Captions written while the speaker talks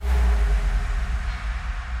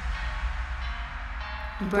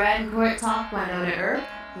Brad and Court Talk, Winona Earp.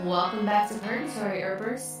 Welcome back to Purgatory,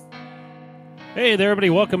 Earpers. Hey there,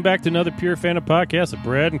 everybody. Welcome back to another Pure Fandom podcast of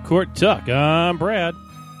Brad and Court Talk. I'm Brad.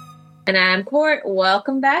 And I'm Court.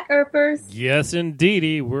 Welcome back, Earpers. Yes,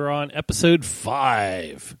 indeedy. We're on episode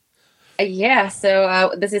 5.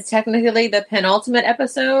 So this is technically the penultimate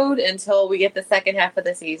episode until we get the second half of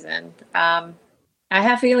the season. I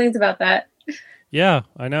have feelings about that. Yeah,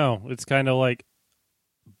 I know. It's kind of like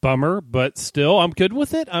bummer, but still, I'm good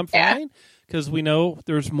with it. I'm fine because we know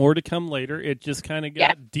there's more to come later. It just kind of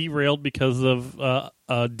got derailed because of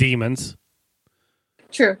demons.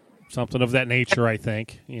 True. Something of that nature, I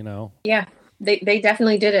think, you know. Yeah, they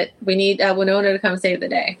definitely did it. We need Winona to come save the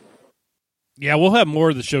day. Yeah, we'll have more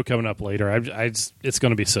of the show coming up later. It's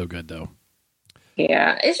going to be so good, though.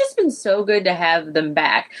 Yeah, it's just been so good to have them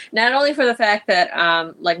back. Not only for the fact that,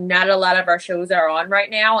 not a lot of our shows are on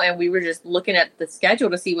right now, and we were just looking at the schedule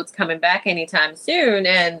to see what's coming back anytime soon,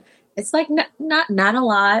 and it's like not a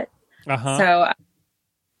lot. Uh-huh. So,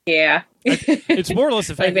 yeah. It's more or less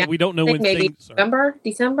the fact that we don't know when maybe things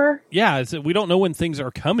December? Yeah, it's that we don't know when things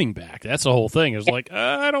are coming back. That's the whole thing. It's like,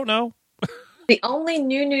 I don't know. The only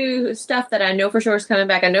new stuff that I know for sure is coming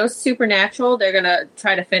back. I know Supernatural, they're going to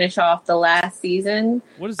try to finish off the last season.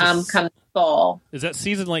 What is this? Come fall. Is that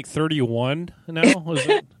season like 31 now? Is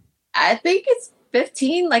it? I think it's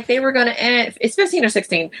 15. Like they were going to end, it's 15 or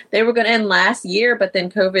 16. They were going to end last year, but then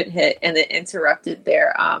COVID hit and it interrupted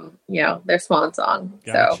their swan song.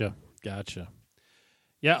 Gotcha.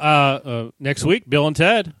 Yeah, next week, Bill and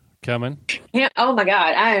Ted coming. Yeah, oh my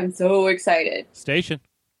God, I am so excited. Station.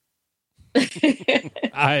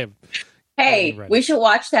 I am. Hey, we should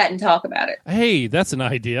watch that and talk about it. Hey, that's an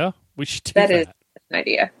idea. We should do that. That is an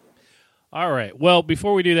idea. All right. Well,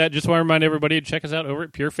 before we do that, just want to remind everybody to check us out over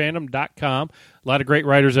at purefandom.com. A lot of great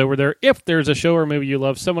writers over there. If there's a show or movie you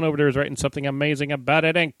love, someone over there is writing something amazing about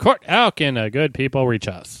it. And Court, how can good people reach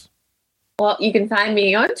us? Well, you can find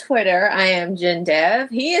me on Twitter. I am Jen Dev.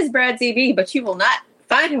 He is Brad ZB, but you will not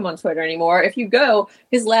find him on Twitter anymore. If you go,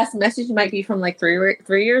 his last message might be from like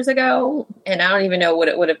three years ago, and I don't even know what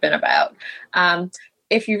it would have been about.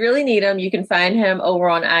 If you really need him, you can find him over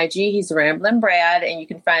on IG. He's Ramblin' Brad, and you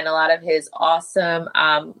can find a lot of his awesome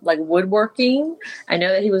woodworking. I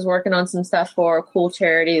know that he was working on some stuff for a cool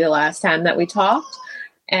charity the last time that we talked,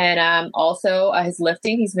 and also his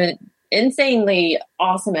lifting. He's been insanely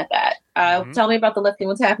awesome at that. Tell me about the lifting.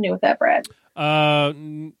 What's happening with that, Brad?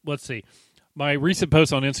 Let's see. My recent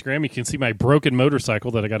post on Instagram, you can see my broken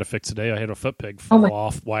motorcycle that I got to fix today. I had a foot peg fall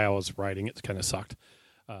off while I was riding. It kind of sucked.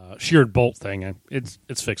 Sheared bolt thing. It's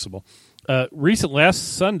fixable.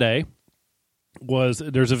 Last Sunday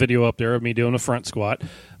there's a video up there of me doing a front squat.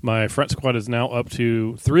 My front squat is now up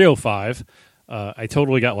to 305. I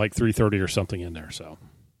totally got like 330 or something in there. So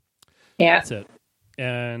yeah, that's it.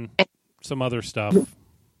 And some other stuff.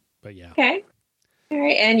 But yeah. Okay. All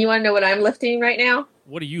right. And you want to know what I'm lifting right now?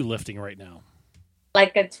 What are you lifting right now?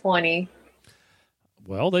 Like a 20.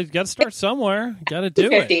 Well, they've got to start somewhere. You got to do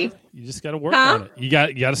 50. it. You just got to work on it. You got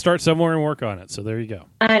to start somewhere and work on it. So there you go.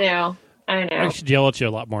 I know. I should yell at you a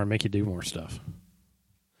lot more and make you do more stuff.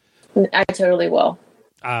 I totally will.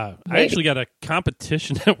 I actually got a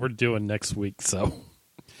competition that we're doing next week. So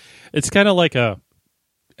it's kind of like at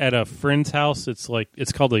a friend's house.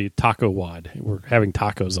 It's called a taco wad. We're having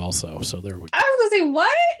tacos also. So there we go. I was going to say,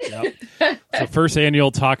 what? Yep. It's the first annual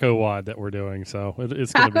taco wad that we're doing. So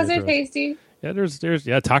it's tacos are tasty. Yeah,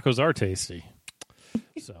 tacos are tasty.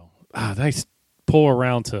 So, nice pull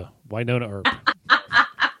around to Winona Earp.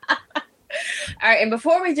 All right, and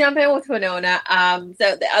before we jump in with Winona,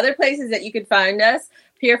 so the other places that you can find us,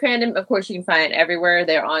 Pure Fandom, of course, you can find it everywhere.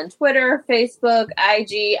 They're on Twitter, Facebook,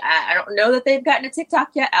 IG. I don't know that they've gotten a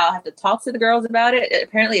TikTok yet. I'll have to talk to the girls about it.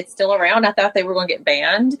 Apparently, it's still around. I thought they were going to get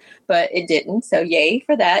banned, but it didn't. So yay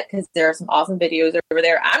for that, because there are some awesome videos over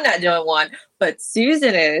there. I'm not doing one, but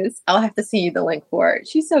Susan is. I'll have to send you the link for it.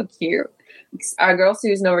 She's so cute. Our girl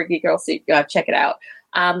Susan over at Geek Girl Soup. Check it out.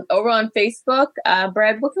 Over on Facebook,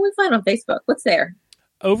 Brad, what can we find on Facebook? What's there?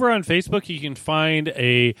 Over on Facebook, you can find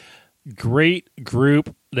a great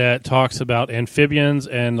group that talks about amphibians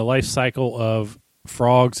and the life cycle of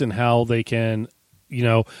frogs and how they can,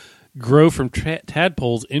 grow from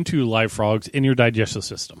tadpoles into live frogs in your digestive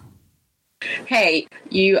system. Hey,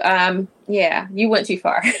 you went too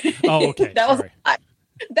far. Oh, okay.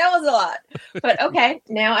 That was a lot. But okay,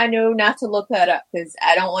 now I know not to look that up because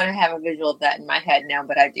I don't want to have a visual of that in my head now,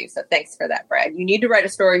 but I do. So thanks for that, Brad. You need to write a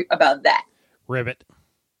story about that. Ribbit.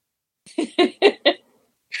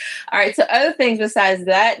 All right. So other things besides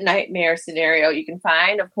that nightmare scenario you can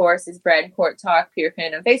find, of course, is Brad and Court Talk Pure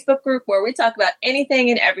Fandom Facebook group, where we talk about anything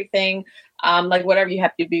and everything, like whatever you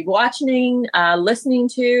have to be watching, listening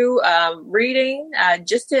to, reading.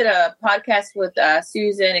 Just did a podcast with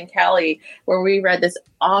Susan and Kelly where we read this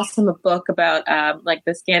awesome book about like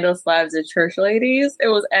the scandalous lives of church ladies. It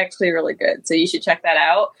was actually really good. So you should check that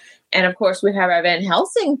out. And of course, we have our Van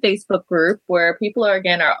Helsing Facebook group where people are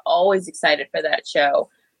always excited for that show.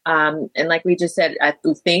 And like we just said, I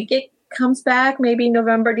think it comes back maybe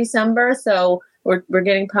November, December. So we're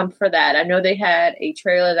getting pumped for that. I know they had a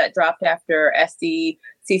trailer that dropped after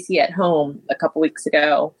SDCC at Home a couple weeks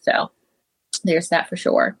ago. So there's that for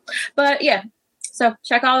sure. But yeah, so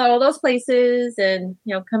check out all those places and,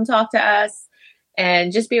 come talk to us.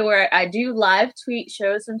 And just be aware, I do live tweet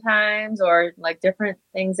shows sometimes or like different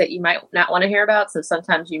things that you might not want to hear about. So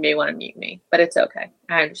sometimes you may want to mute me, but it's okay.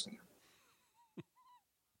 I understand.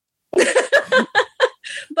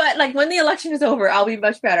 But like when the election is over, I'll be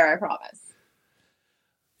much better. I promise.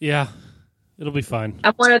 Yeah, it'll be fine.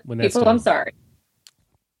 I'm one of the people. I'm sorry.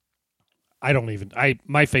 I don't even.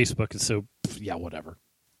 My Facebook is so whatever.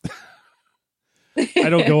 I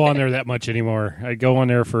don't go on there that much anymore. I go on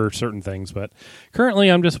there for certain things, but currently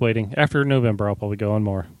I'm just waiting. After November, I'll probably go on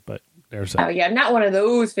more. But there's that. Oh yeah, I'm not one of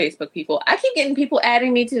those Facebook people. I keep getting people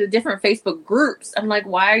adding me to the different Facebook groups. I'm like,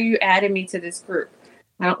 why are you adding me to this group?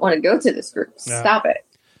 I don't want to go to this group. Stop it.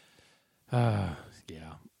 Yeah.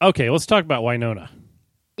 Okay, let's talk about Winona.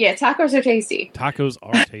 Yeah, tacos are tasty. Tacos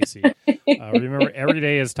are tasty. Remember, every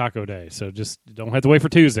day is taco day, so just don't have to wait for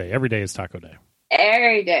Tuesday. Every day is taco day.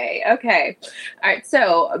 Every day. Okay. All right.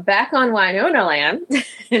 So back on Winona Land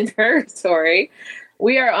and her story,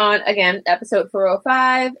 we are on, again, episode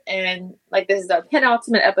 405. And like this is our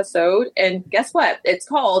penultimate episode. And guess what? It's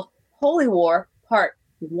called Holy War Part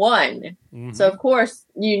 1. Mm-hmm. So, of course,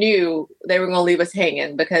 you knew they were going to leave us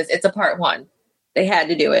hanging because it's a Part 1. They had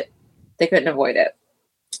to do it. They couldn't avoid it.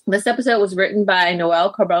 This episode was written by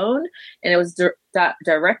Noel Carbone and it was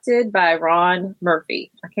directed by Ron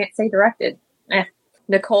Murphy. I can't say directed.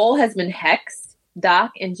 Nicole has been hexed.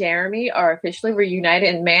 Doc and Jeremy are officially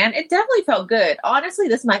reunited, and man, it definitely felt good. Honestly,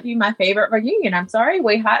 this might be my favorite reunion. I'm sorry,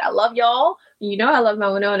 way hot. I love y'all. I love my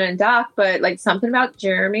Winona and Doc, but like something about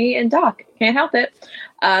Jeremy and Doc, can't help it.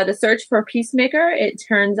 The search for Peacemaker, it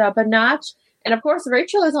turns up a notch, and of course,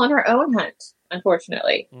 Rachel is on her own hunt.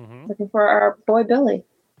 Unfortunately, looking for our boy Billy.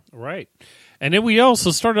 Right. And then we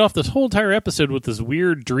also started off this whole entire episode with this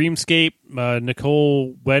weird dreamscape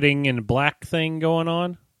Nicole wedding in black thing going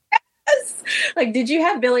on. Yes. Like, did you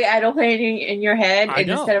have Billy Idol playing in your head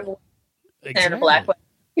instead of a black wedding?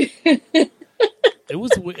 It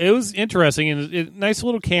was interesting and nice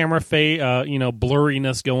little camera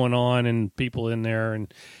blurriness going on and people in there,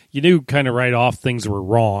 and you knew kind of right off things were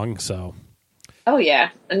wrong. So. Oh yeah,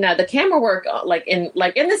 and the camera work, in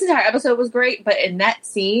this entire episode was great, but in that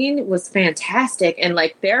scene was fantastic, and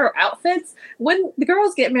like their outfits. When the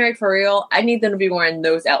girls get married for real, I need them to be wearing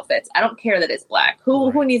those outfits. I don't care that it's black.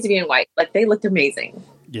 Who needs to be in white? Like they looked amazing.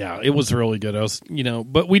 Yeah, it was really good.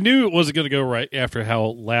 But we knew it wasn't going to go right after how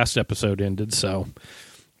last episode ended. So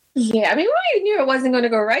yeah, I mean, we knew it wasn't going to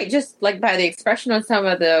go right just like by the expression on some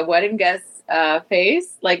of the wedding guests.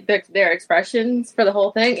 Face, like their expressions for the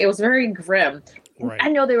whole thing, it was very grim. Right. I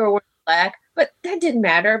know they were wearing black, but that didn't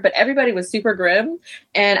matter. But everybody was super grim,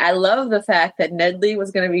 and I love the fact that Nedley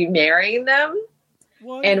was going to be marrying them,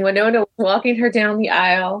 and Winona was walking her down the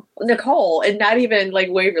aisle. Nicole, and not even like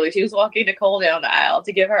Waverly, she was walking Nicole down the aisle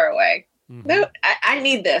to give her away. Mm-hmm. No, I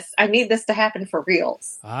need this. I need this to happen for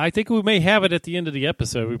reals. I think we may have it at the end of the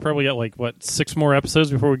episode. We probably got 6 more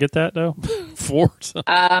episodes before we get that, though. 4. So.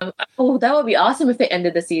 That would be awesome if they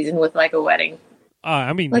ended the season with like a wedding.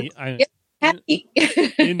 Happy in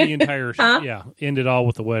the entire show, end it all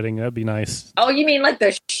with the wedding. That'd be nice. Oh, you mean like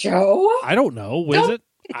the show? I don't know. Was it?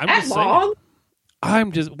 I'm just saying.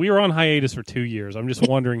 We were on hiatus for 2 years. I'm just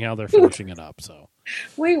wondering how they're finishing it up. So.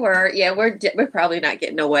 We were, we're probably not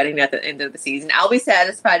getting a wedding at the end of the season. I'll be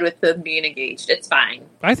satisfied with them being engaged. It's fine.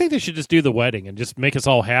 I think they should just do the wedding and just make us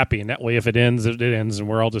all happy, and that way, if it ends, it ends, and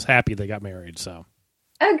we're all just happy they got married. So,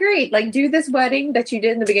 agreed. Like, do this wedding that you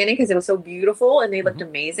did in the beginning because it was so beautiful and they looked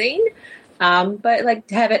amazing. But like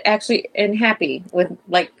to have it actually end happy with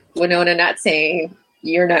like Winona not saying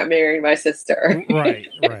you're not marrying my sister. Right.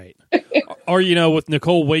 Or with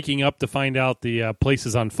Nicole waking up to find out the place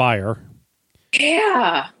is on fire.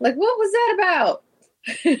 Yeah, like what was that about?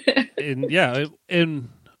 and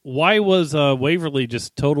why was Waverly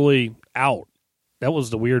just totally out? That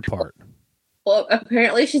was the weird part. Well,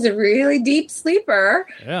 apparently she's a really deep sleeper,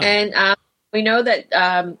 and we know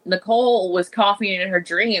that Nicole was coughing in her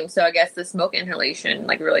dream, so I guess the smoke inhalation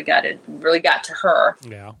like really got to her.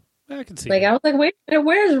 Yeah, I can see. Like, I was like, wait a minute,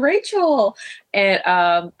 where's Rachel? And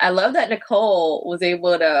I love that Nicole was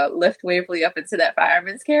able to lift Waverly up into that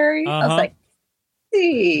fireman's carry. I was like,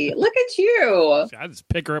 see, look at you. I just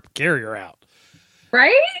pick her up and carry her out.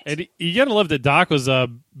 Right? And you got to love that Doc was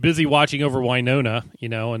busy watching over Winona,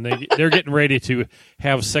 and they're getting ready to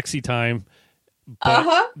have sexy time.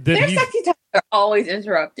 Their sexy times are always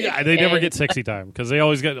interrupted. Yeah, they never get sexy time because they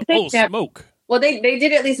always get, smoke. Well, they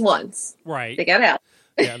did at least once. Right. They got out.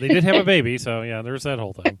 Yeah, they did have a baby, so yeah, there's that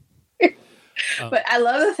whole thing. But I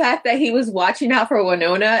love the fact that he was watching out for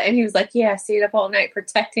Winona, and he was like, yeah, I stayed up all night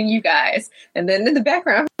protecting you guys. And then in the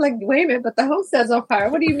background, I'm like, wait a minute, but the homestead's on fire.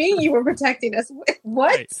 What do you mean you were protecting us?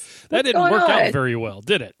 What? Right. That didn't work out very well,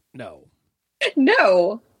 did it? No.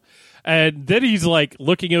 No. And then he's like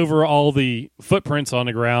looking over all the footprints on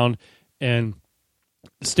the ground and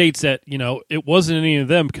states that, it wasn't any of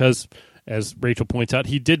them because, as Rachel points out,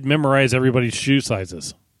 he did memorize everybody's shoe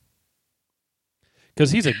sizes.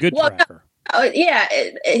 Because he's a good tracker.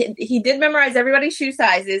 He did memorize everybody's shoe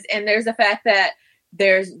sizes, and there's the fact that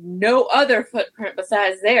there's no other footprint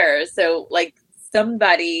besides theirs. So, like,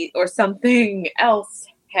 somebody or something else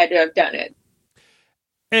had to have done it.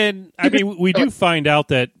 And, I mean, we do find out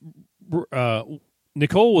that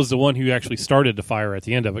Nicole was the one who actually started the fire at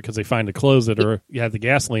the end of it because they find the clothes that had the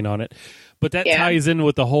gasoline on it. But that ties in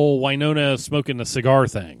with the whole Winona smoking the cigar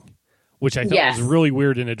thing, which I thought was really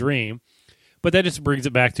weird in a dream. But that just brings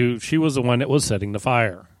it back to she was the one that was setting the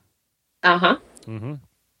fire. Mm-hmm.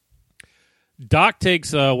 Doc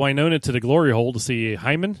takes Winona to the glory hole to see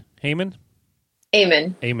Hyman. Amen.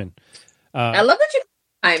 I love that you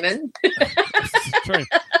Hyman.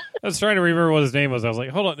 I was trying to remember what his name was. I was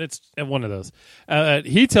like, hold on, it's one of those.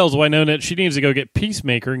 He tells Winona that she needs to go get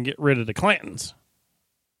Peacemaker and get rid of the Clantons.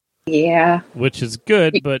 Yeah. Which is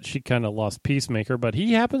good, but she kind of lost Peacemaker, but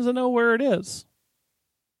he happens to know where it is.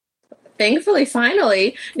 Thankfully,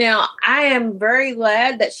 finally. Now, I am very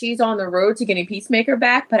glad that she's on the road to getting Peacemaker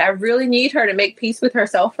back, but I really need her to make peace with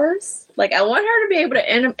herself first. Like, I want her to be able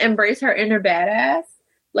to embrace her inner badass,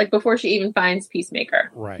 like, before she even finds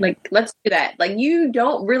Peacemaker. Right. Like, let's do that. Like, you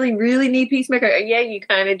don't really need Peacemaker. Yeah, you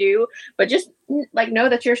kind of do, but just, like, know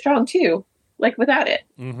that you're strong, too. Like, without it.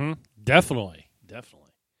 Mm-hmm. Definitely.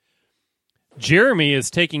 Jeremy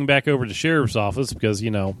is taking back over to the sheriff's office because,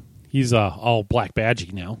 he's all black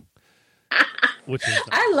badgy now. Which is,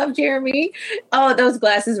 I love Jeremy. Oh, those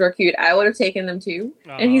glasses were cute. I would have taken them too.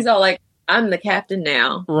 And he's all like, I'm the captain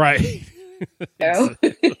now. Right.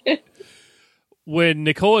 When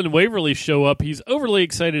Nicole and Waverly show up, he's overly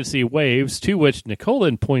excited to see Waves, to which Nicole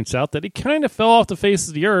then points out that he kind of fell off the face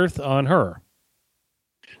of the earth on her.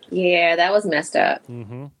 Yeah, that was messed up.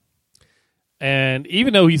 Mm-hmm. And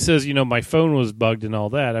even though he says, my phone was bugged and all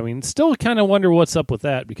that, I mean, still kind of wonder what's up with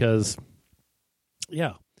that because,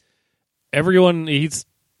 everyone,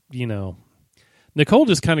 Nicole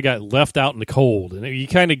just kind of got left out in the cold. And you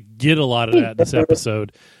kind of get a lot of that in this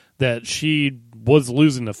episode, that she was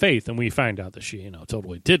losing the faith. And we find out that she,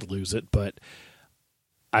 totally did lose it. But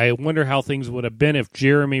I wonder how things would have been if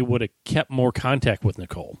Jeremy would have kept more contact with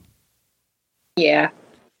Nicole. Yeah.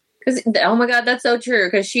 Because, oh my God, that's so true.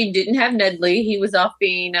 Because she didn't have Nedley. He was off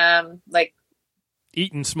being,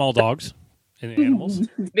 eating small dogs and animals.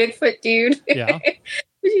 Bigfoot dude. Yeah.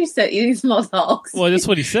 What you said, eating small dogs. Well, that's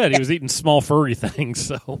what he said. He was eating small furry things,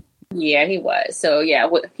 so. Yeah, he was. So, yeah,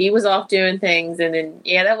 he was off doing things. And then,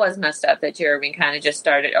 that was messed up that Jeremy kind of just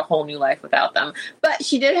started a whole new life without them. But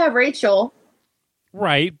she did have Rachel.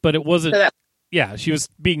 Right, but it wasn't. So she was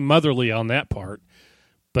being motherly on that part.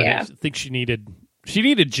 But I think she needed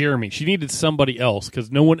Jeremy. She needed somebody else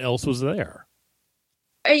because no one else was there.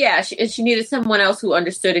 She needed someone else who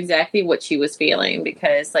understood exactly what she was feeling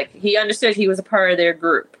because, like, he understood he was a part of their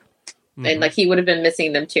group. Mm-hmm. And, like, he would have been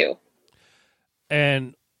missing them, too.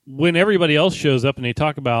 And when everybody else shows up and they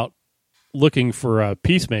talk about looking for a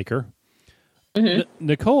Peacemaker,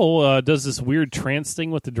 Nicole does this weird trance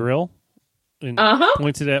thing with the drill and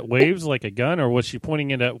points it at Waves like a gun, or was she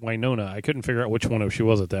pointing it at Winona? I couldn't figure out which one she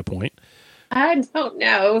was at that point. I don't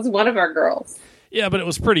know. It was one of our girls. Yeah, but it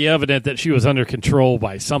was pretty evident that she was under control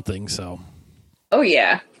by something, so. Oh,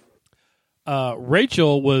 yeah.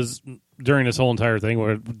 Rachel was, during this whole entire thing,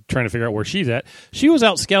 we're trying to figure out where she's at. She was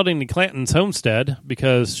out scouting the Clantons' homestead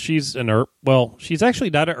because she's an ERP. Well, she's actually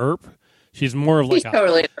not an ERP. She's more of like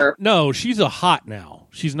totally an ERP. No, she's a hot now.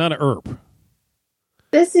 She's not an ERP.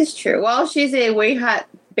 This is true. Well, she's a way hot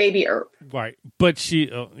baby ERP. Right. But she,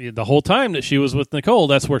 the whole time that she was with Nicole,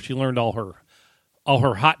 that's where she learned all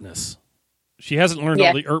her hotness. She hasn't learned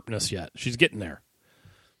all the ERPness yet. She's getting there.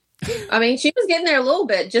 I mean, she was getting there a little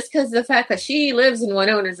bit just because of the fact that she lives in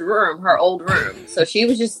Winona's room, her old room. So she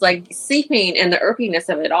was just like seeping in the ERPiness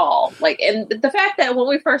of it all. Like, and the fact that when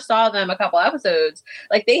we first saw them a couple episodes,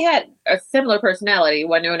 like they had a similar personality,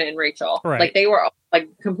 Winona and Rachel. Right. Like they were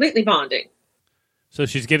like completely bonding. So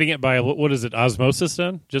she's getting it by, what is it, osmosis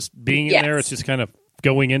then? Just being in there, it's just kind of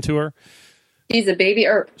going into her? She's a baby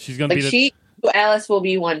ERP. She's going to like be Alice will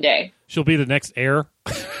be one day. She'll be the next heir?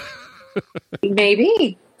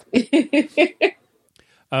 Maybe.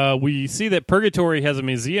 We see that Purgatory has a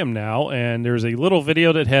museum now, and there's a little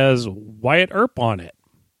video that has Wyatt Earp on it.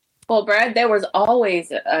 Well, Brad, there was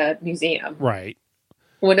always a museum. Right.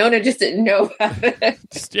 Winona just didn't know about it.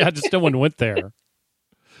 just no one went there.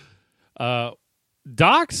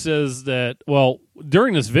 Doc says that,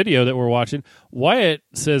 during this video that we're watching, Wyatt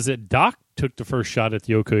says that Doc took the first shot at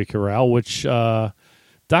the OK Corral, which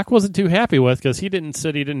Doc wasn't too happy with because he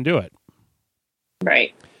said he didn't do it.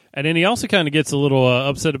 Right. And then he also kind of gets a little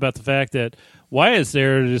upset about the fact that Wyatt's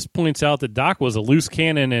there, just points out that Doc was a loose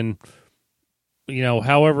cannon, and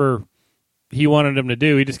however he wanted him to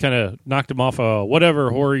do, he just kind of knocked him off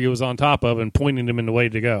whatever horror he was on top of and pointed him in the way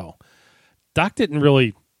to go. Doc didn't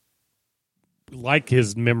really like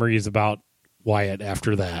his memories about Wyatt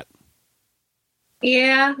after that.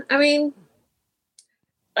 Yeah, I mean,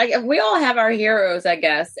 like we all have our heroes, I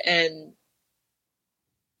guess, and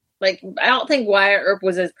like I don't think Wyatt Earp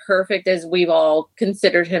was as perfect as we've all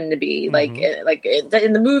considered him to be. Mm-hmm. Like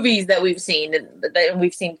in the movies that we've seen and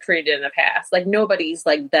we've seen treated in the past, like nobody's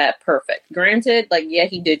like that perfect. Granted, like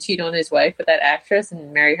he did cheat on his wife with that actress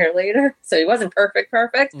and marry her later, so he wasn't perfect,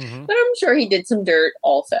 mm-hmm. but I'm sure he did some dirt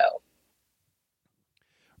also.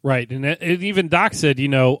 Right, and even Doc said,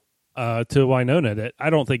 to Winona that I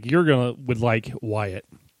don't think you're would like Wyatt,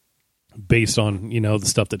 based on the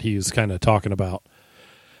stuff that he was kind of talking about.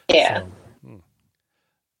 Yeah. So,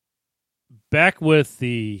 back with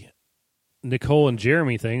the Nicole and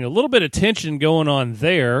Jeremy thing, a little bit of tension going on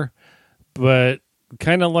there, but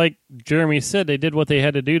kind of like Jeremy said, they did what they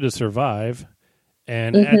had to do to survive.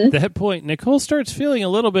 And at that point, Nicole starts feeling a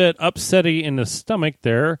little bit upsetty in the stomach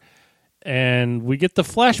there. And we get the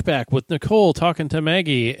flashback with Nicole talking to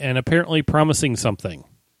Maggie and apparently promising something.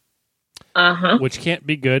 Uh-huh. Which can't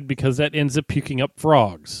be good because that ends up puking up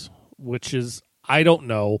frogs, which is, I don't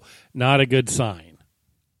know, not a good sign.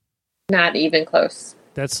 Not even close.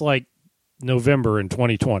 That's like November in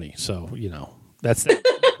 2020. So, that's that.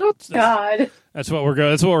 Oh, God. That's what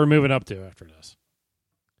we're moving up to after this.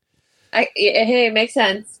 Hey, it makes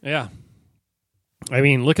sense. Yeah. I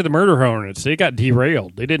mean, look at the murder hornets. They got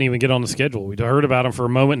derailed. They didn't even get on the schedule. We heard about them for a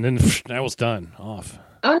moment, and then that was done. Off.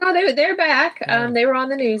 Oh, no, they're back. Yeah. They were on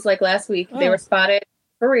the news like last week. Oh. They were spotted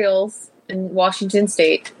for reals in Washington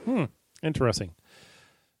State. Interesting.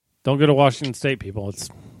 Don't go to Washington State, people.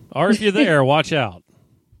 Or if you're there, watch out.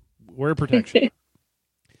 Wear protection.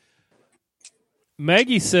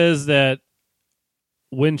 Maggie says that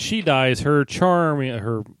when she dies, her charm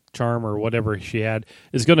or whatever she had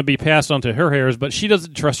is going to be passed on to her heirs, but she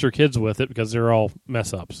doesn't trust her kids with it because they're all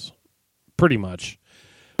mess ups, pretty much.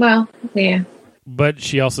 Well, yeah. But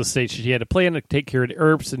she also states she had a plan to take care of the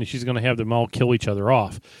Earps, and she's going to have them all kill each other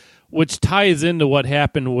off, which ties into what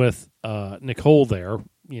happened with Nicole there,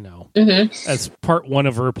 as part one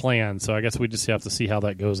of her plan. So I guess we just have to see how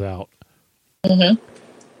that goes out. Mm-hmm.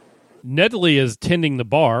 Nedley is tending the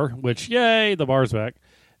bar, which, yay, the bar's back.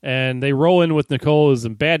 And they roll in with Nicole who's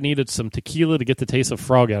in bad need of some tequila to get the taste of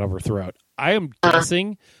frog out of her throat. I am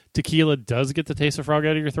guessing tequila does get the taste of frog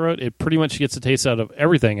out of your throat. It pretty much gets the taste out of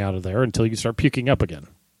everything out of there until you start puking up again.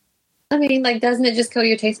 I mean, like, doesn't it just kill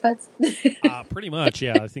your taste buds? Pretty much,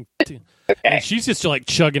 yeah. I think. Okay. And she's just like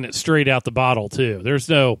chugging it straight out the bottle too. There's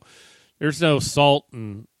no salt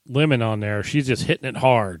and lemon on there. She's just hitting it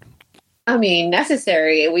hard. I mean,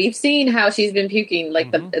 necessary. We've seen how she's been puking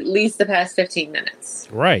like at least the past 15 minutes.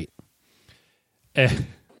 Right.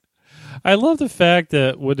 I love the fact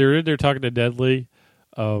that when they're in there talking to Nedley,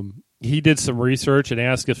 he did some research and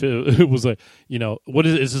asked if it was what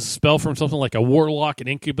is this a spell from something like a warlock, an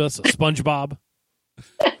incubus, a SpongeBob?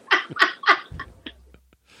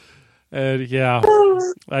 And yeah,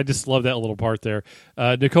 I just love that little part there.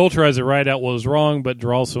 Nicole tries to write out what was wrong, but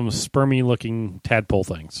draws some spermy-looking tadpole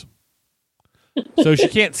things. So she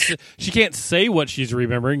can't say what she's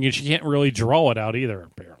remembering, and she can't really draw it out either,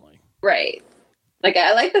 apparently. Right. Like,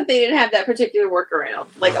 I like that they didn't have that particular workaround.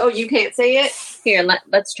 Like, oh, you can't say it? Here,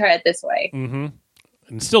 let's try it this way. Mm-hmm.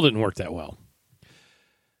 And still didn't work that well.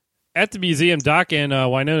 At the museum, Doc and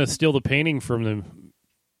Winona steal the painting from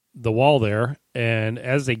the wall there, and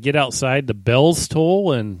as they get outside, the bells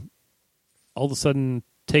toll, and all of a sudden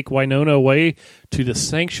take Winona away to the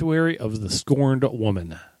sanctuary of the scorned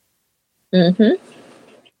woman. Mm-hmm.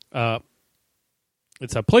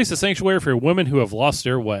 It's a place of sanctuary for women who have lost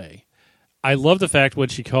their way. I love the fact when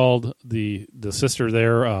she called the sister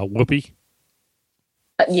there, Whoopi.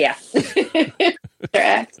 Yeah.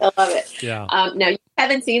 I love it. Yeah. Now, you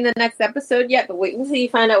haven't seen the next episode yet, but wait until you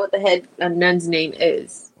find out what the head nun's name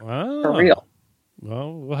is. Oh. For real.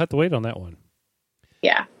 Well, we'll have to wait on that one.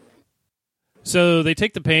 Yeah. So they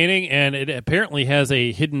take the painting, and it apparently has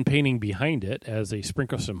a hidden painting behind it as they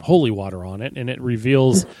sprinkle some holy water on it, and it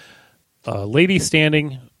reveals a lady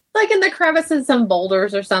standing... Like in the crevices, some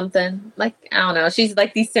boulders or something. Like, I don't know. She's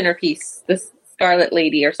like the centerpiece, this Scarlet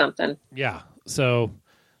Lady or something. Yeah. So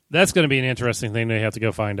that's going to be an interesting thing they have to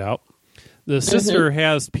go find out. The sister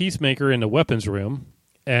has Peacemaker in the weapons room,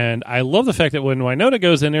 and I love the fact that when Winona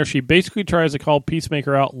goes in there, she basically tries to call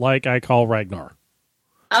Peacemaker out like I call Ragnar.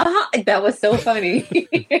 That was so funny.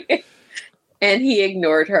 And he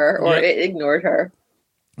ignored her, or it ignored her.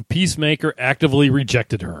 Peacemaker actively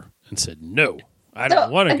rejected her and said, no, I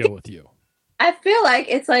don't want to go with you. I feel like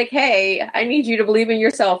it's like, hey, I need you to believe in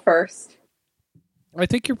yourself first. I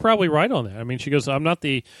think you're probably right on that. I mean, she goes, I'm not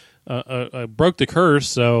the, I broke the curse,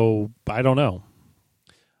 so I don't know.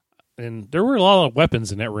 And there were a lot of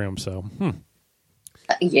weapons in that room, so,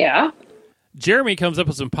 Yeah. Jeremy comes up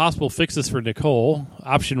with some possible fixes for Nicole.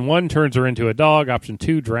 Option 1 turns her into a dog. Option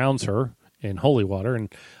 2 drowns her in holy water.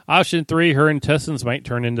 And option 3, her intestines might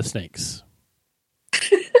turn into snakes.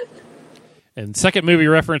 And second movie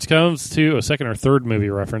reference comes to a second or third movie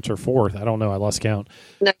reference, or fourth. I don't know. I lost count.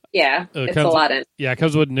 No, yeah, it's a lot in. Yeah, it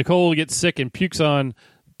comes with Nicole gets sick and pukes up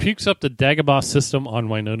the Dagobah system on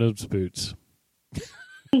Winona's boots.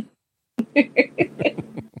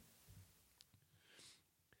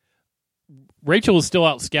 Rachel is still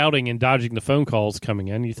out scouting and dodging the phone calls coming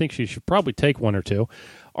in. You think she should probably take one or two.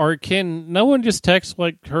 Or can no one just text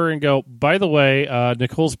like her and go, by the way,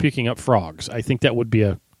 Nicole's picking up frogs? I think that would be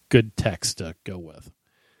a good text to go with.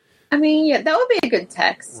 I mean, yeah, that would be a good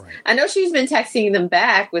text. Right. I know she's been texting them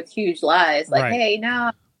back with huge lies. Like, right. Hey,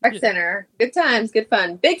 no, rec center. Good times, good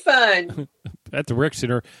fun. Big fun. At the rec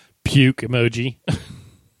center, puke emoji.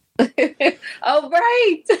 Oh,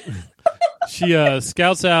 right. She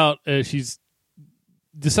scouts out. She's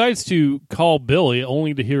decides to call Billy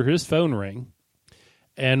only to hear his phone ring.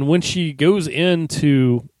 And when she goes in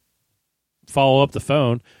to follow up the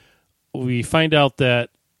phone, we find out that,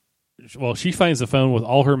 well, she finds the phone with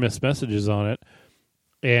all her missed messages on it.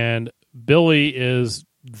 And Billy is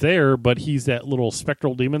there, but he's that little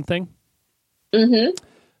spectral demon thing. Mm-hmm.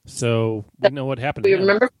 So we know what happened. We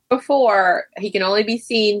remember before, he can only be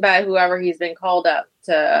seen by whoever he's been called up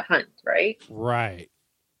to hunt, right? Right.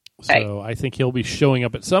 So I think he'll be showing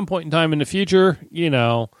up at some point in time in the future,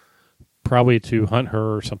 probably to hunt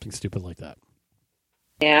her or something stupid like that.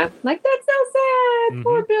 Yeah. Like, that's so sad. Mm-hmm.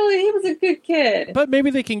 Poor Billy. He was a good kid. But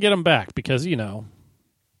maybe they can get him back because,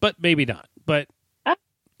 but maybe not. But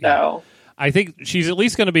no. I think she's at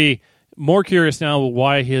least going to be more curious now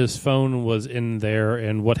why his phone was in there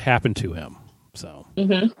and what happened to him. So,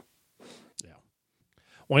 yeah.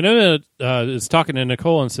 Winona is talking to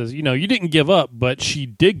Nicole and says, you didn't give up, but she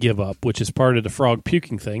did give up, which is part of the frog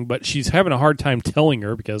puking thing. But she's having a hard time telling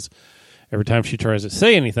her because every time she tries to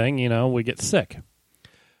say anything, we get sick.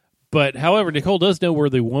 But, however, Nicole does know where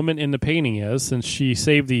the woman in the painting is since she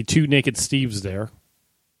saved the 2 naked Steves there.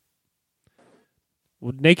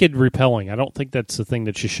 Naked repelling. I don't think that's the thing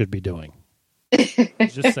that she should be doing.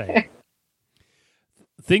 Just saying.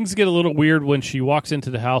 Things get a little weird when she walks into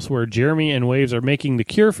the house where Jeremy and Waves are making the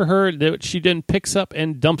cure for her that she then picks up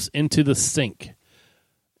and dumps into the sink,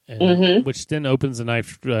 which then opens the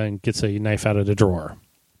knife and gets a knife out of the drawer,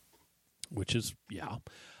 which is,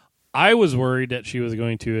 I was worried that she was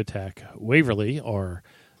going to attack Waverly or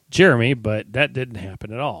Jeremy, but that didn't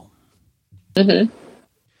happen at all. Mm-hmm.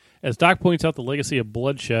 As Doc points out, the legacy of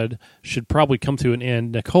bloodshed should probably come to an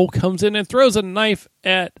end. Nicole comes in and throws a knife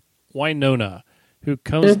at Winona, who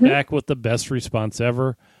comes back with the best response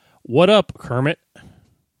ever. What up, Kermit?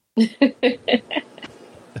 That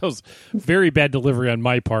was very bad delivery on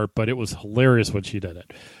my part, but it was hilarious when she did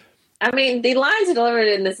it. I mean, the lines are delivered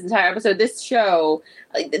in this entire episode. This show,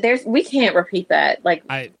 we can't repeat that.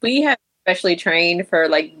 We have especially trained for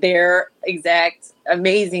their exact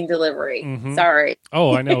amazing delivery. Mm-hmm. Sorry.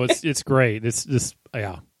 Oh, I know. It's great. It's just,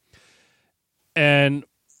 yeah. And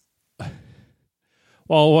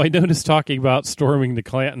while Winona's talking about storming the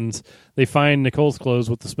Clantons, they find Nicole's clothes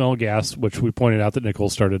with the smell gas, which we pointed out that Nicole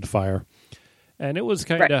started the fire. And it was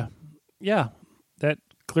kind of, that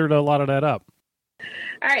cleared a lot of that up.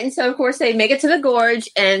 All right, and so of course they make it to the gorge,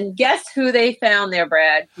 and guess who they found there,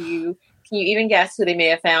 Brad? Can you even guess who they may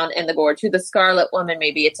have found in the gorge? Who the Scarlet Woman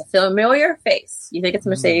may be? It's a familiar face. You think it's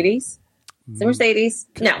Mercedes? It's a Mercedes.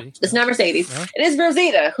 No, it's not Mercedes. No? It is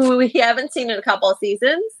Rosita, who we haven't seen in a couple of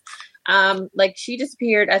seasons. Like she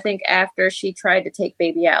disappeared, I think, after she tried to take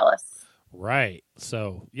baby Alice. Right.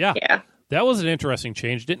 So yeah, that was an interesting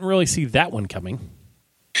change. Didn't really see that one coming.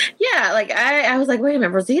 Yeah, like I was like, wait a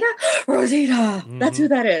minute, Rosita, mm-hmm. That's who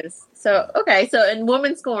that is. So okay, so in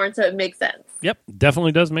Woman Scorn, so it makes sense. Yep,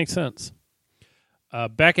 definitely does make sense.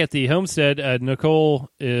 Back at the homestead, Nicole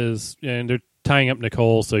is, and they're tying up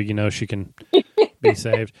Nicole so she can be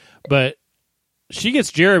saved, but she gets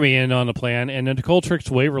Jeremy in on the plan, and then Nicole tricks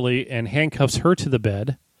Waverly and handcuffs her to the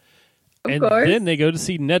bed. Of course. Then they go to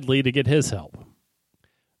see Nedley to get his help,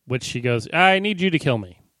 which she goes, I need you to kill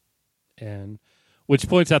me. And which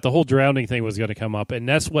points out the whole drowning thing was going to come up, and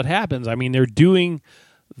that's what happens. I mean, they're doing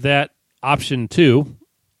that option too,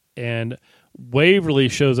 and Waverly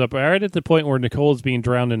shows up right at the point where Nicole is being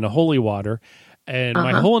drowned in the holy water, and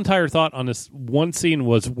my whole entire thought on this one scene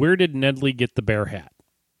was, where did Nedley get the bear hat?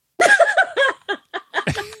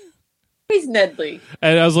 He's Nedley.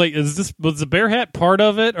 And I was like, was the bear hat part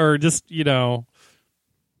of it, or just,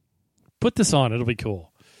 put this on, it'll be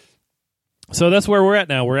cool. So that's where we're at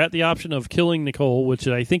now. We're at the option of killing Nicole, which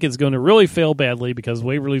I think is going to really fail badly because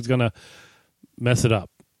Waverly's going to mess it up.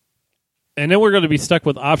 And then we're going to be stuck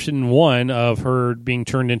with option 1 of her being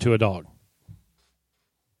turned into a dog.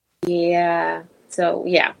 Yeah. So,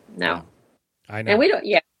 no. I know. And we don't,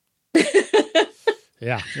 Yeah.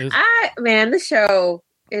 The show,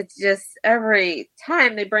 it's just every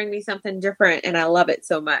time they bring me something different, and I love it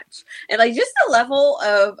so much. And like just the level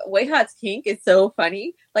of Wayhot's kink is so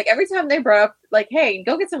funny. Like every time they brought up, like, hey,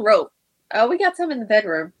 go get some rope. Oh, we got some in the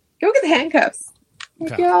bedroom. Go get the handcuffs.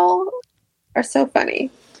 Like, y'all are so funny.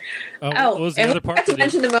 What was the other part? I forgot to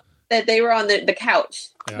mention the moment that they were on the couch.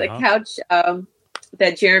 Uh-huh. The couch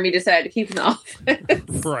that Jeremy decided to keep in the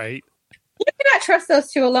office. Right. You cannot trust those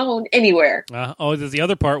two alone anywhere. There's the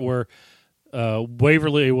other part where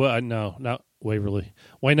Waverly, no, not Waverly.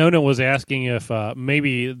 Winona was asking if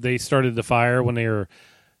maybe they started the fire when they were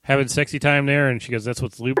having sexy time there, and she goes, "That's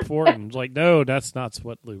what lube for," and it's like, "No, that's not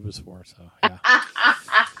what lube is for." So,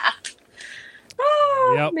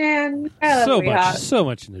 yeah. Man, so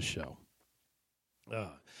much in this show.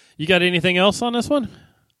 You got anything else on this one?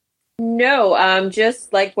 No,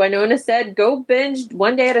 just like Winona said, go binge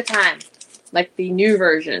one day at a time. Like the new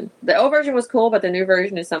version. The old version was cool, but the new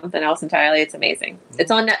version is something else entirely. It's amazing.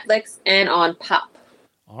 It's on Netflix and on Pop.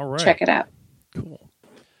 All right. Check it out. Cool.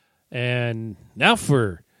 And now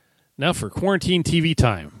for quarantine TV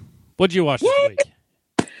time. What'd you watch this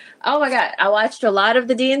week? Oh my God. I watched a lot of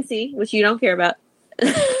the DNC, which you don't care about.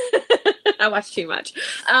 I watched too much.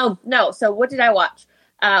 No. So what did I watch?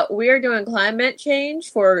 We are doing climate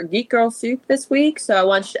change for Geek Girl Soup this week. So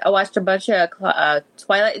I watched a bunch of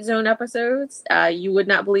Twilight Zone episodes. You would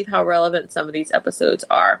not believe how relevant some of these episodes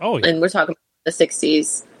are. Oh, yeah. And we're talking about the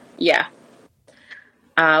 60s. Yeah.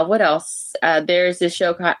 What else? There's this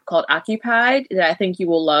show called Occupied that I think you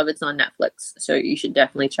will love. It's on Netflix. So you should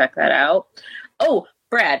definitely check that out. Oh,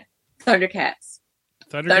 Brad, Thundercats.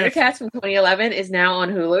 Thundercats from 2011 is now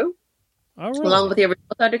on Hulu. All right. Along with the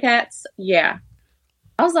original Thundercats. Yeah.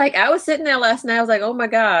 I was sitting there last night. I was like, oh my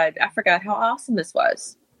God, I forgot how awesome this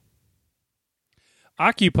was.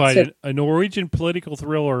 Occupied, a Norwegian political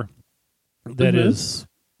thriller that is,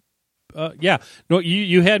 No,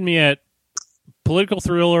 you had me at political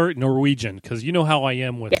thriller Norwegian, because you know how I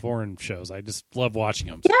am with foreign shows. I just love watching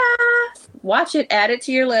them. Yeah. Watch it, add it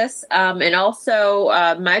to your list. And also,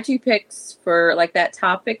 my 2 picks for like that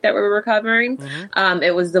topic that we were covering. Mm-hmm.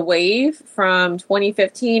 It was The Wave from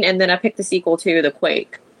 2015, and then I picked the sequel to The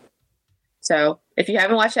Quake. So if you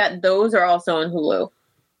haven't watched that, those are also on Hulu.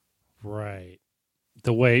 Right.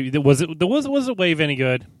 The Wave, was The Wave any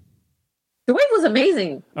good? The Wave was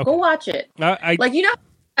amazing. Okay. Go watch it.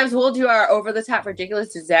 Sometimes we'll do our over the top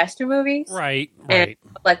ridiculous disaster movies. Right. And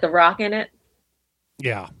like The Rock in it.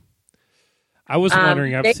 Yeah. I was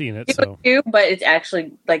wondering. I've seen it, so too, but it's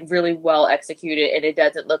actually like really well executed, and it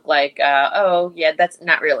doesn't look like that's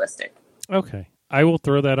not realistic. Okay, I will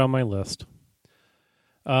throw that on my list.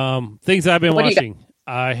 Things I've been watching.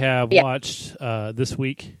 I have watched this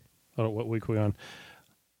week. I don't know what week we're on.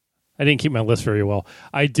 I didn't keep my list very well.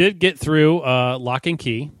 I did get through Lock and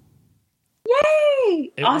Key.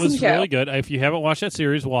 Yay! It awesome was show. Really good. If you haven't watched that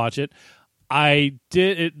series, watch it. I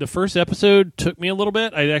did it. The first episode took me a little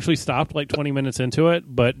bit. I actually stopped like 20 minutes into it,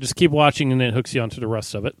 but just keep watching and it hooks you onto the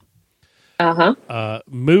rest of it. Uh-huh.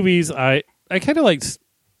 Movies, I kind of like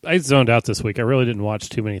I zoned out this week. I really didn't watch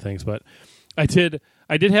too many things, but I did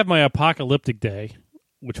have my apocalyptic day,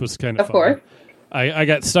 which was kind of fun. Course. I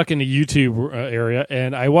got stuck in the YouTube area,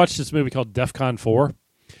 and I watched this movie called DEFCON 4,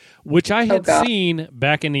 which I had seen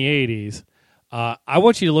back in the 80s. I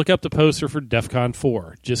want you to look up the poster for DEFCON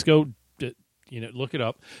 4. Just go, look it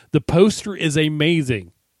up. The poster is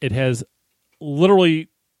amazing. It has literally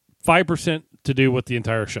 5% to do with the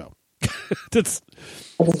entire show.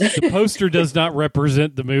 The poster does not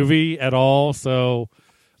represent the movie at all.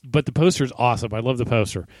 But the poster is awesome. I love the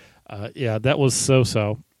poster. That was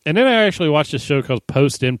so. And then I actually watched a show called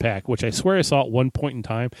Post Impact, which I swear I saw at one point in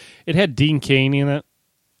time. It had Dean Cain in it.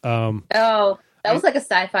 That was like a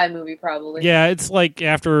sci-fi movie, probably. Yeah, it's like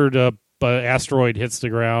after the asteroid hits the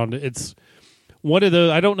ground. It's one of those.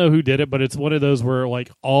 I don't know who did it, but it's one of those where like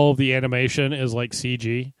all of the animation is like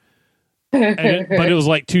CG. But it was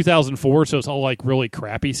like 2004, so it's all like really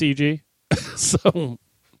crappy CG. So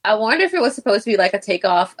I wonder if it was supposed to be like a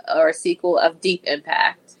takeoff or a sequel of Deep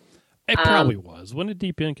Impact. It probably was. When did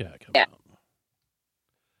Deep Impact come out?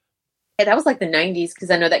 Yeah, that was like the 90s,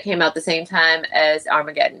 because I know that came out the same time as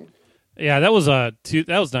Armageddon. Yeah, that was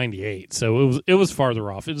 98, so it was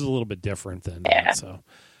farther off. It was a little bit different than that. So,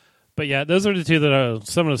 but yeah, those are the two that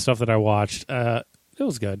some of the stuff that I watched. It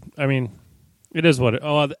was good. I mean, it is what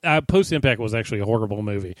Post Impact was actually a horrible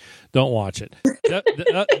movie. Don't watch it.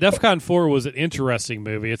 DEFCON 4 was an interesting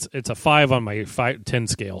movie. It's a 5 on my 10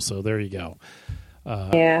 scale. So there you go.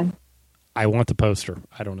 I want the poster.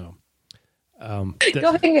 I don't know. Go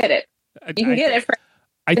ahead and get it. You can get it.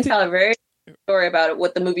 I tell a very story about it,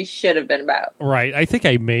 what the movie should have been about. Right. I think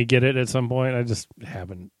I may get it at some point. I just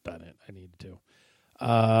haven't done it. I need to.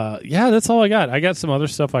 That's all I got. I got some other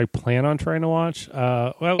stuff I plan on trying to watch.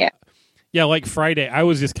 Like Friday, I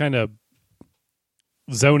was just kind of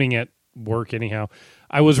zoning at work anyhow.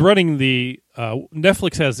 I was running the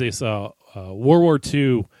Netflix has this World War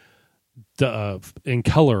II in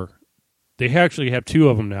color. They actually have 2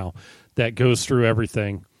 of them now that goes through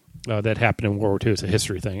everything that happened in World War II. It's a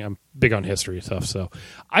history thing. I'm big on history stuff, so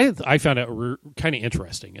I found it kind of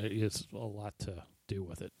interesting. It's a lot to do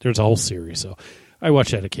with it. There's a whole series, so I watch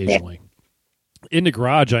that occasionally. In the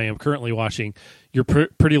garage, I am currently watching Your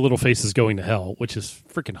Pretty Little Faces Going to Hell, which is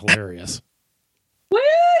freaking hilarious. What?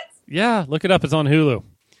 Yeah, look it up. It's on Hulu.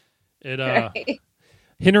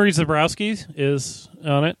 Henry Zabrowski is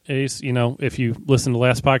on it. He's, if you listen to the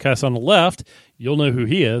last podcast on the left, you'll know who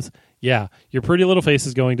he is. Yeah, Your Pretty Little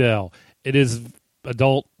Faces Going to Hell. It is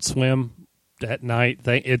Adult Swim at night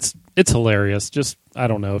thing. It's hilarious. Just, I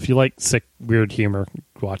don't know. If you like sick, weird humor,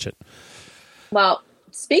 watch it. Well,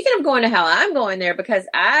 speaking of going to hell, I'm going there because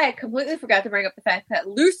I completely forgot to bring up the fact that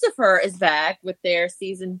Lucifer is back with their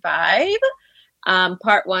season 5,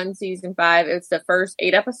 part 1, season 5. It's the first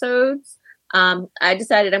 8 episodes. I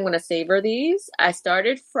decided I'm going to savor these. I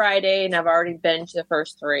started Friday and I've already binged the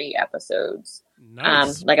first 3 episodes.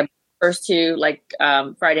 Nice. First 2,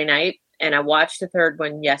 Friday night, and I watched the 3rd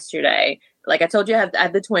one yesterday. Like I told you, I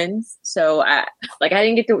have the twins, so I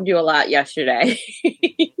didn't get to do a lot yesterday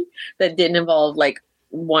that didn't involve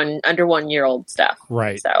under 1-year-old stuff.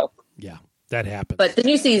 Right. So yeah, that happens. But the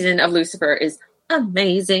new season of Lucifer is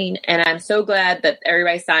amazing, and I'm so glad that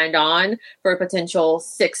everybody signed on for a potential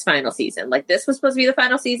 6th final season. Like, this was supposed to be the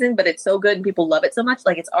final season, but it's so good and people love it so much.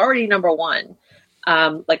 Like, it's already number 1,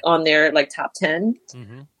 on their top 10.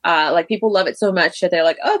 Mm-hmm. People love it so much that they're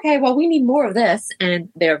like, okay, well, we need more of this, and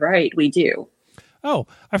they're right, we do. Oh,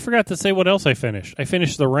 I forgot to say what else I finished. I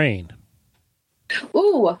finished The Rain.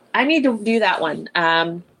 Ooh, I need to do that one.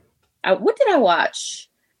 What did I watch?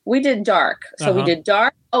 We did Dark. So we did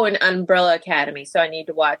Dark. Oh, and Umbrella Academy. So I need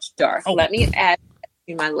to watch Dark. Oh. Let me add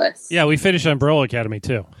to my list. Yeah, we finished Umbrella Academy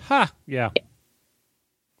too. Yeah.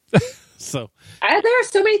 So there are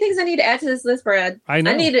so many things I need to add to this list, Brad. I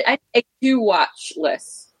know. I need a 2 watch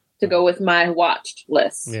list to go with my watched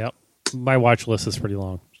list. Yeah, my watch list is pretty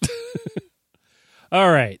long.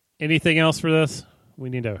 All right. Anything else for this? We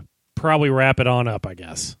need to probably wrap it on up, I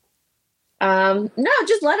guess. No,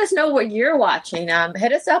 just let us know what you're watching.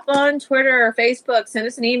 Hit us up on Twitter or Facebook. Send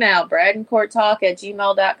us an email,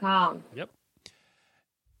 bradandcourttalk@gmail.com. Yep.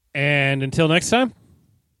 And until next time?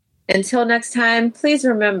 Until next time, please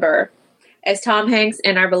remember, as Tom Hanks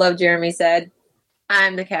and our beloved Jeremy said,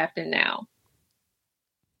 I'm the captain now.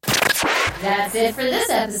 That's it for this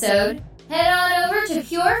episode. Head on over to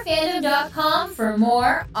purefandom.com for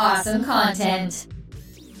more awesome content.